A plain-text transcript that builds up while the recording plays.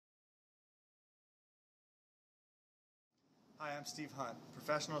Hi, I'm Steve Hunt,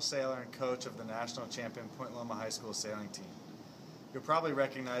 professional sailor and coach of the national champion Point Loma High School sailing team. You'll probably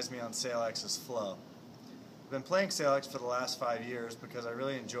recognize me on SailX's Flow. I've been playing SailX for the last 5 years because I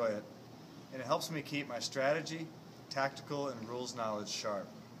really enjoy it, and it helps me keep my strategy, tactical, and rules knowledge sharp.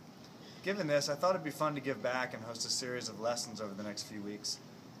 Given this, I thought it'd be fun to give back and host a series of lessons over the next few weeks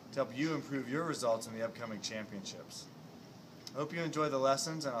to help you improve your results in the upcoming championships. I hope you enjoy the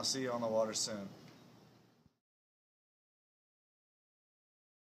lessons, and I'll see you on the water soon.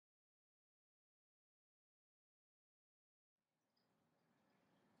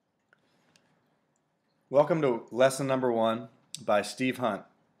 Welcome to lesson number 1 by Steve Hunt,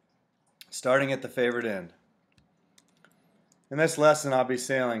 starting at the favored end. In this lesson, I'll be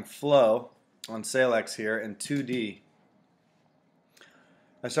sailing Flow on SailX here in 2D.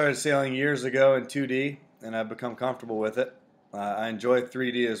 I started sailing years ago in 2D, and I've become comfortable with it. I enjoy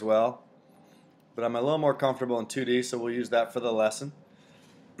 3D as well, but I'm a little more comfortable in 2D, so we'll use that for the lesson.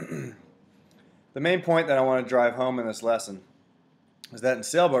 The main point that I want to drive home in this lesson is that in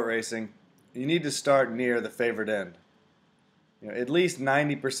sailboat racing, you need to start near the favored end. At least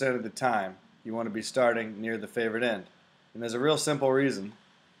 90% of the time, you want to be starting near the favored end. And there's a real simple reason,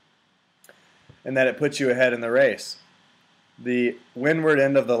 and that it puts you ahead in the race. The windward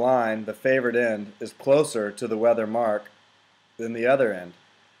end of the line, the favored end, is closer to the weather mark than the other end.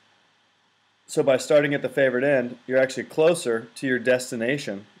 So by starting at the favored end, you're actually closer to your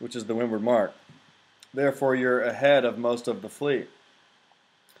destination, which is the windward mark. Therefore, you're ahead of most of the fleet.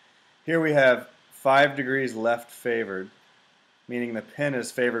 Here we have 5 degrees left favored, meaning the pin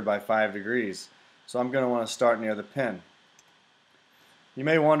is favored by 5 degrees. So I'm going to want to start near the pin. You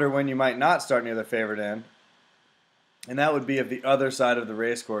may wonder when you might not start near the favored end, and that would be if the other side of the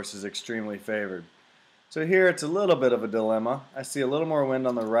race course is extremely favored. So here it's a little bit of a dilemma. I see a little more wind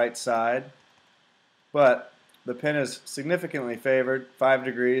on the right side, but the pin is significantly favored, 5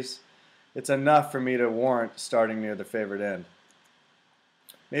 degrees. It's enough for me to warrant starting near the favored end.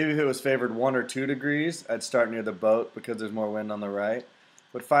 Maybe if it was favored 1 or 2 degrees, I'd start near the boat because there's more wind on the right.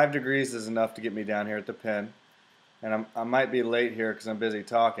 But 5 degrees is enough to get me down here at the pin. And I might be late here because I'm busy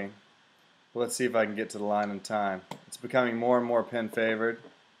talking. But let's see if I can get to the line in time. It's becoming more and more pin favored.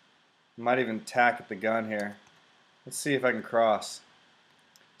 I might even tack at the gun here. Let's see if I can cross.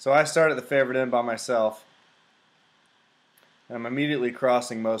 So I start at the favored end by myself. And I'm immediately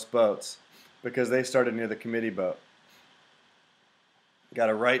crossing most boats because they started near the committee boat. Got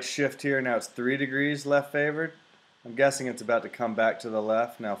a right shift here, now it's 3 degrees left favored. I'm guessing it's about to come back to the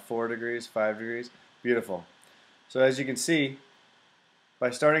left, now 4 degrees, 5 degrees. Beautiful. So as you can see, by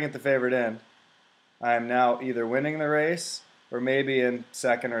starting at the favored end, I am now either winning the race or maybe in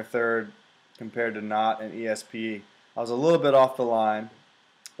second or third compared to not in ESPE. I was a little bit off the line.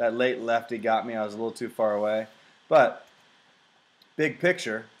 That late lefty got me, I was a little too far away. But, big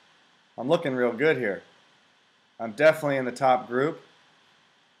picture, I'm looking real good here. I'm definitely in the top group.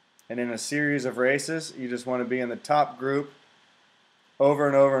 And in a series of races, you just want to be in the top group over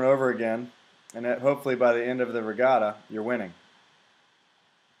and over and over again, and that hopefully by the end of the regatta, you're winning.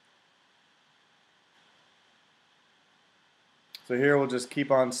 So here we'll just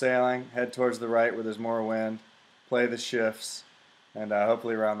keep on sailing, head towards the right where there's more wind, play the shifts, and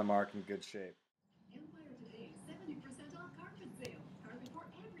hopefully round the mark in good shape.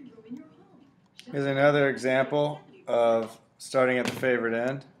 Here's another example of starting at the favored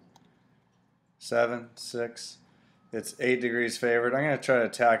end. 7, 6, it's 8 degrees favored. I'm going to try to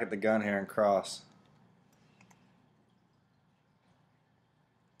tack at the gun here and cross.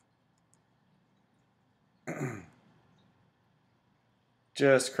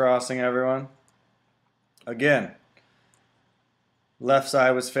 Just crossing, everyone. Again, left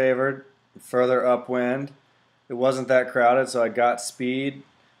side was favored, further upwind. It wasn't that crowded, so I got speed,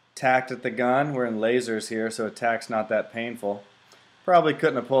 tacked at the gun. We're in lasers here, so attack's not that painful. Probably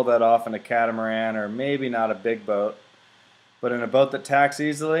couldn't have pulled that off in a catamaran or maybe not a big boat. But in a boat that tacks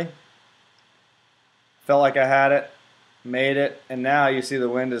easily, felt like I had it, made it, and now you see the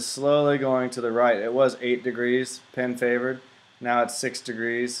wind is slowly going to the right. It was 8 degrees, pin favored. Now it's 6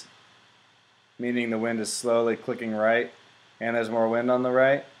 degrees, meaning the wind is slowly clicking right, and there's more wind on the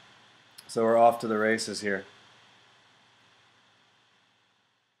right. So we're off to the races here.